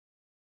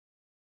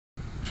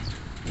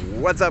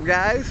What's up,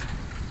 guys?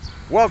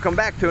 Welcome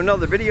back to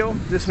another video.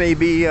 This may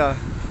be the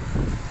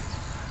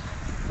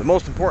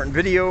most important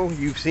video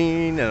you've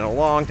seen in a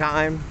long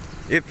time,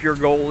 if your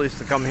goal is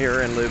to come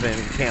here and live in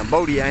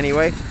Cambodia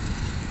anyway.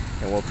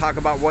 And we'll talk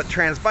about what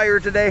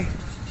transpired today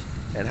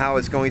and how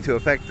it's going to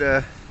affect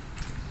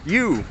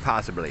you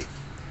possibly.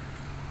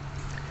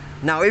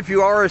 Now, if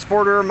you are a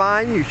supporter of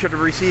mine, you should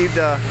have received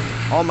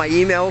all my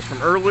emails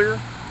from earlier,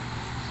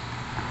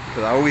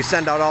 because I always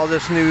send out all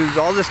this news,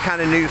 all this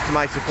kind of news to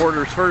my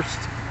supporters first.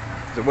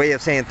 It's a way of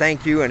saying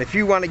thank you. And if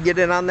you want to get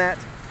in on that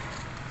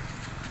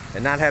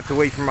and not have to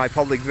wait for my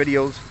public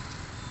videos,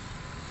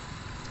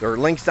 there are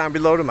links down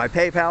below to my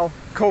PayPal,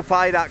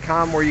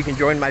 Ko-Fi.com, where you can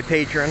join my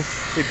Patreon.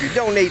 If you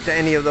donate to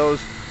any of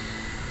those,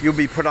 you'll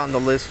be put on the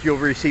list. You'll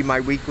receive my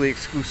weekly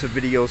exclusive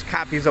videos,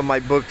 copies of my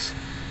books,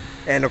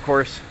 and of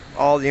course,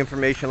 all the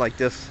information like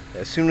this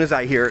as soon as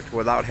I hear it,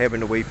 without having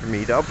to wait for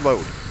me to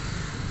upload.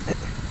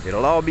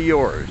 It'll all be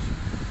yours.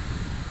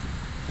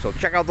 So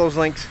check out those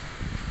links,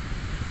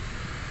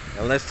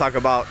 and let's talk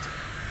about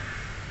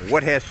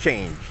what has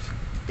changed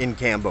in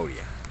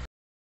Cambodia.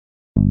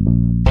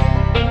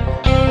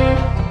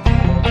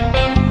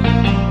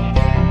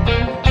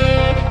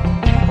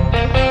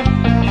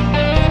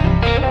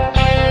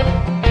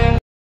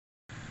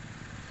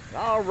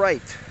 All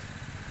right.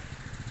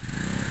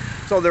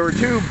 So there were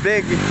two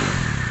big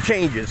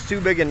changes, two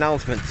big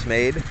announcements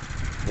made,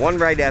 one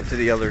right after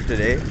the other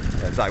today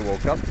as I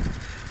woke up.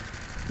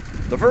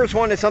 The first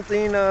one is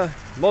something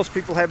most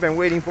people have been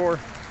waiting for.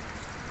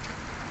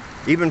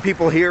 Even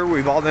people here,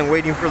 we've all been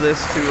waiting for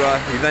this to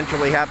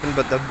eventually happen,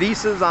 but the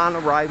visas on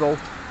arrival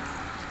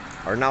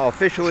are now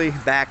officially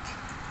back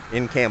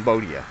in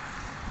Cambodia.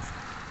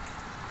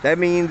 That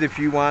means if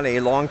you want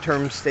a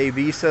long-term stay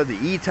visa, the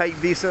E-type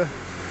visa,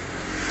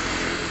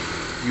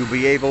 you'll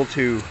be able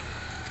to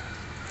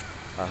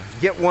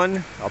get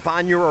one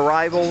upon your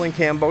arrival in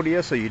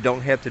Cambodia, so you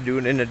don't have to do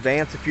it in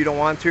advance if you don't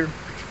want to.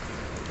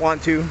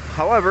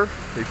 However,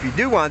 if you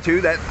do want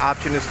to, that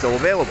option is still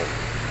available,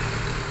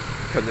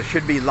 because it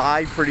should be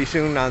live pretty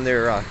soon on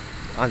their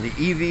on the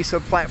e-visa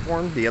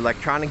platform, the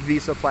electronic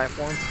visa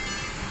platform,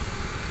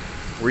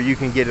 where you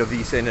can get a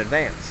visa in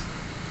advance.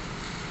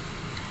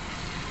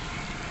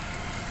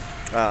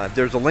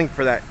 There's a link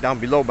for that down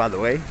below, by the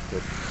way,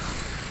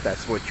 if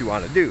that's what you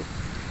want to do.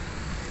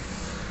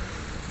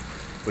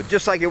 But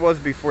just like it was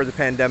before the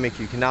pandemic,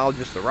 you can now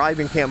just arrive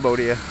in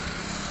Cambodia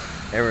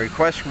and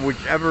request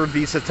whichever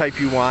visa type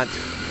you want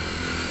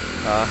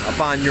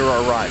upon your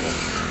arrival.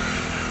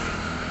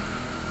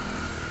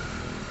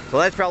 So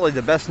that's probably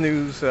the best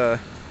news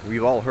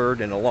we've all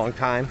heard in a long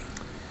time.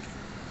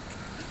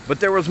 But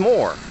there was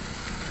more,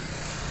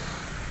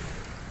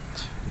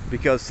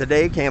 because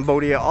today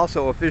Cambodia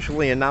also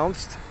officially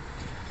announced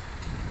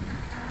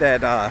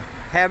that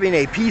having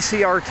a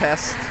PCR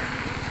test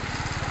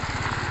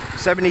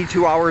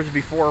 72 hours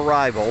before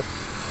arrival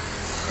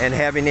and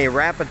having a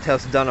rapid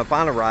test done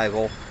upon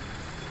arrival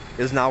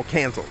is now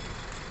canceled.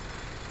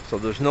 So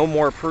there's no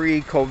more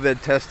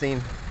pre-COVID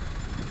testing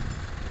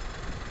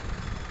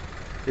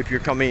if you're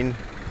coming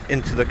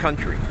into the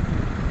country.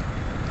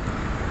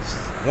 It's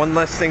one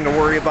less thing to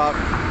worry about.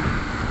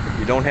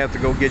 You don't have to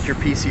go get your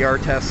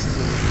PCR tests.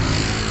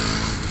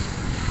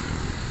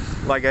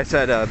 Like I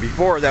said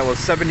before, that was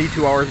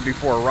 72 hours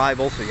before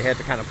arrival, so you had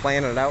to kind of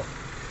plan it out.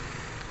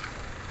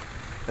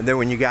 And then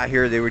when you got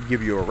here, they would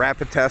give you a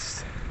rapid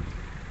test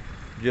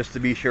just to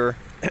be sure.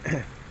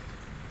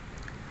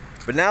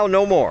 But now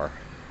no more.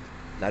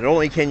 Not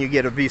only can you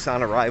get a visa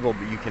on arrival,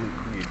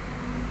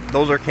 but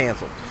those are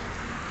canceled.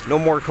 No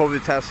more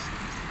COVID test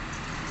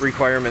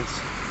requirements.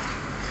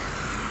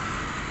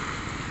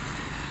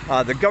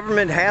 The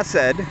government has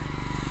said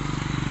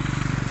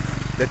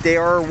that they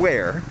are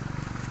aware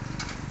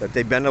that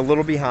they've been a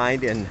little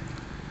behind in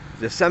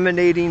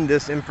disseminating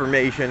this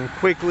information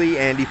quickly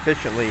and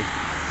efficiently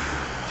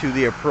to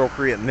the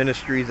appropriate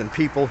ministries and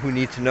people who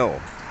need to know,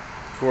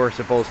 who are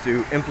supposed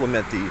to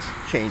implement these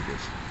changes.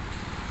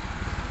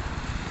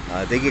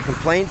 They get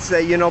complaints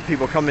that, you know,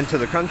 people come into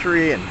the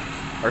country and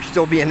are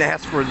still being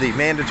asked for the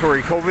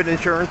mandatory COVID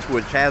insurance,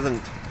 which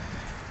hasn't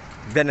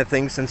been a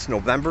thing since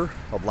November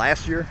of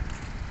last year.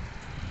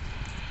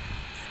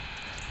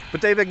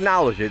 But they've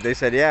acknowledged it. They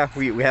said, yeah,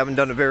 we haven't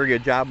done a very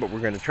good job, but we're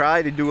going to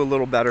try to do a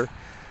little better.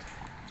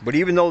 But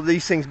even though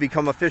these things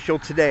become official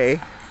today,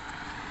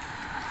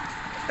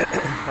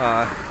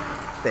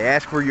 they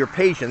ask for your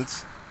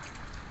patience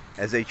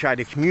as they try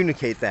to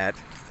communicate that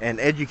and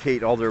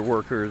educate all their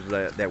workers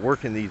that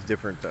work in these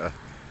different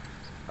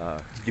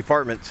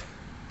departments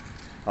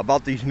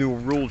about these new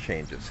rule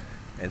changes.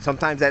 And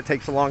sometimes that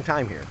takes a long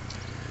time here.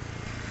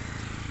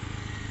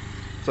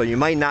 So you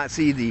might not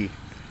see the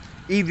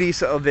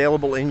e-visa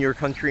available in your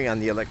country on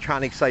the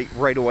electronic site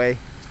right away,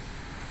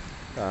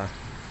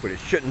 but it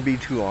shouldn't be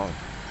too long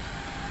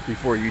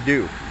before you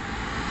do.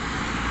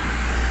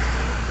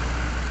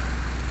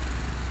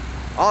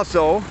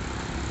 Also,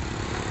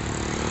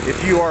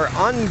 if you are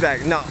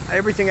unvaccinated, now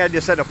everything I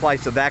just said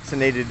applies to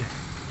vaccinated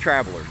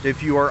travelers.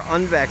 If you are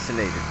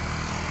unvaccinated,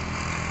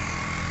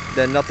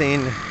 then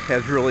nothing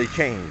has really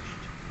changed.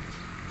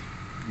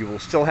 You will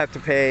still have to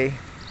pay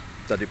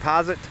the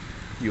deposit.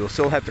 You will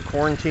still have to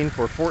quarantine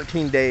for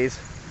 14 days.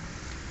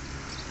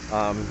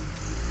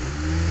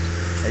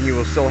 And you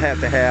will still have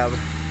to have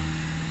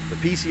the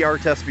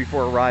PCR test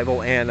before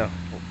arrival and a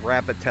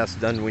rapid test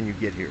done when you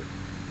get here.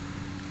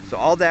 So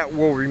all that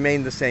will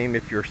remain the same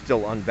if you're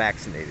still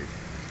unvaccinated.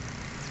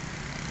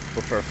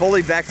 But for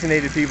fully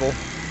vaccinated people,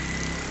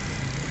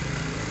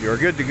 you're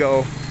good to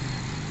go.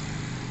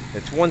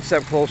 It's one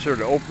step closer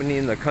to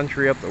opening the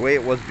country up the way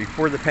it was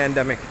before the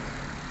pandemic.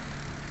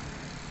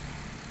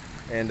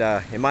 And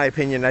in my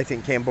opinion, I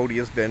think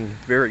Cambodia's been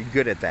very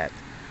good at that.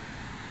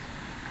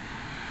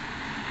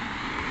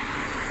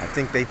 I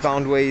think they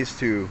found ways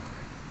to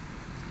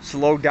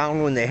slow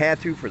down when they had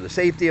to for the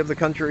safety of the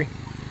country.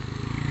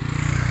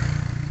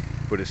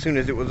 But as soon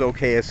as it was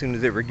okay, as soon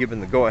as they were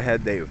given the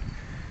go-ahead, they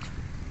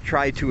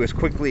tried to, as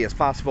quickly as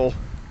possible,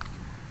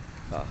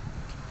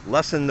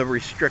 lessen the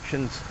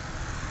restrictions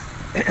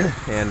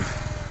and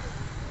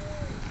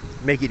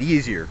make it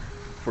easier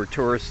for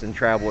tourists and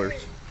travelers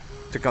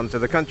to come to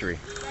the country.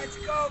 Let's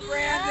go,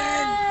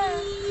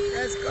 Brandon!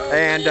 Let's go!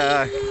 And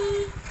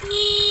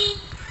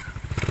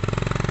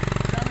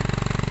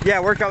yeah,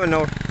 we're coming,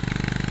 Noah.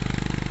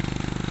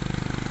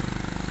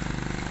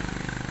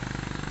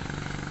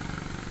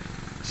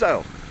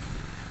 So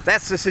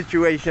that's the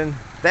situation,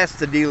 that's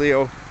the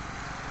dealio,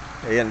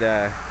 and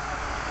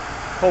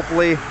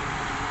hopefully,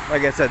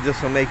 like I said,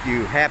 this will make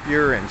you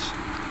happier and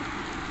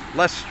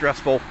less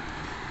stressful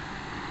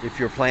if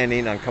you're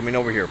planning on coming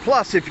over here.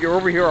 Plus, if you're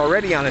over here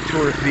already on a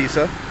tourist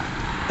visa,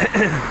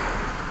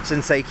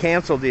 since they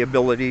canceled the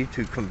ability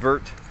to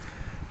convert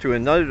to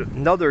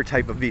another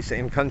type of visa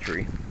in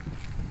country,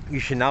 you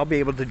should now be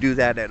able to do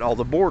that at all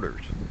the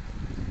borders.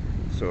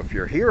 So if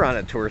you're here on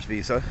a tourist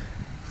visa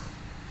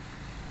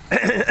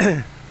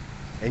and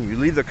you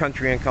leave the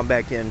country and come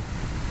back in,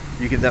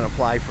 you can then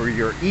apply for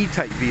your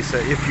E-type visa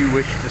if you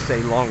wish to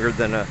stay longer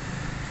than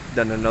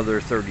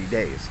another 30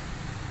 days.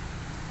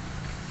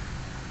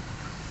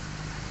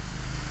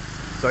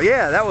 So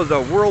yeah, that was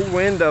a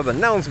whirlwind of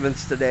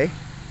announcements today,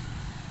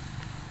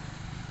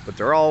 but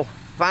they're all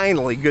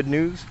finally good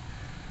news.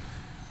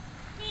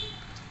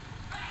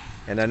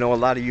 And I know a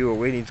lot of you are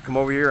waiting to come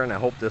over here, and I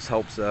hope this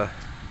helps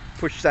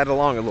push that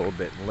along a little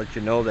bit and let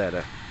you know that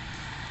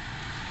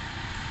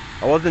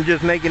I wasn't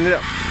just making it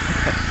up.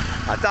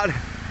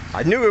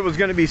 I knew it was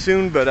going to be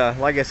soon, but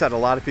like I said, a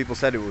lot of people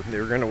said they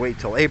were going to wait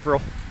till April,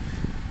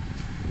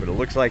 but it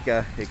looks like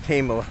it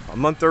came a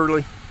month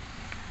early.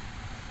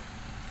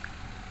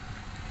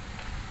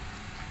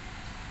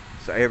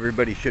 So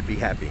everybody should be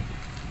happy.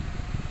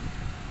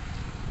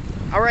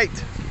 All right.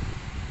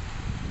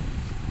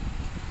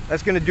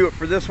 That's going to do it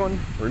for this one.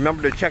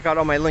 Remember to check out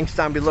all my links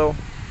down below.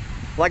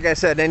 Like I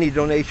said, any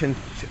donation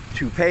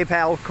to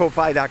PayPal,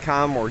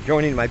 Ko-Fi.com, or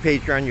joining my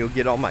Patreon, you'll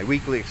get all my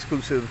weekly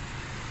exclusive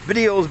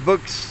videos,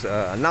 books,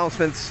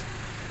 announcements,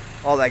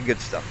 all that good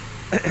stuff.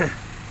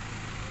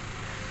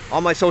 All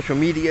my social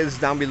media is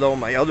down below.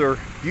 My other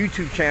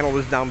YouTube channel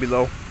is down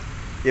below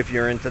if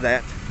you're into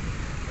that.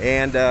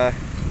 And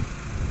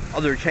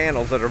other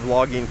channels that are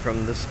vlogging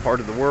from this part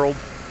of the world,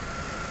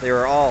 they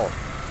are all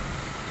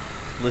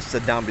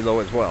listed down below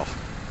as well.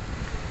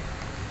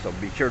 So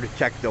be sure to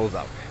check those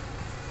out.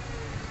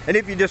 And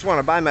if you just want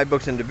to buy my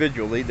books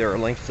individually, there are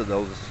links to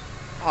those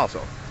also.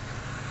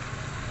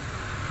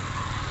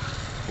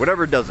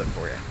 Whatever does it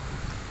for you.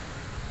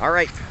 All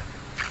right.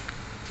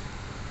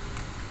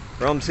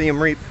 From CM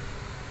Reap.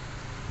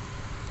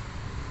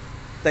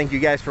 Thank you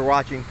guys for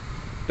watching.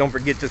 Don't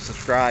forget to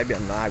subscribe,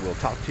 and I will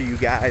talk to you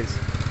guys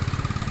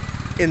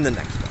in the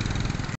next one.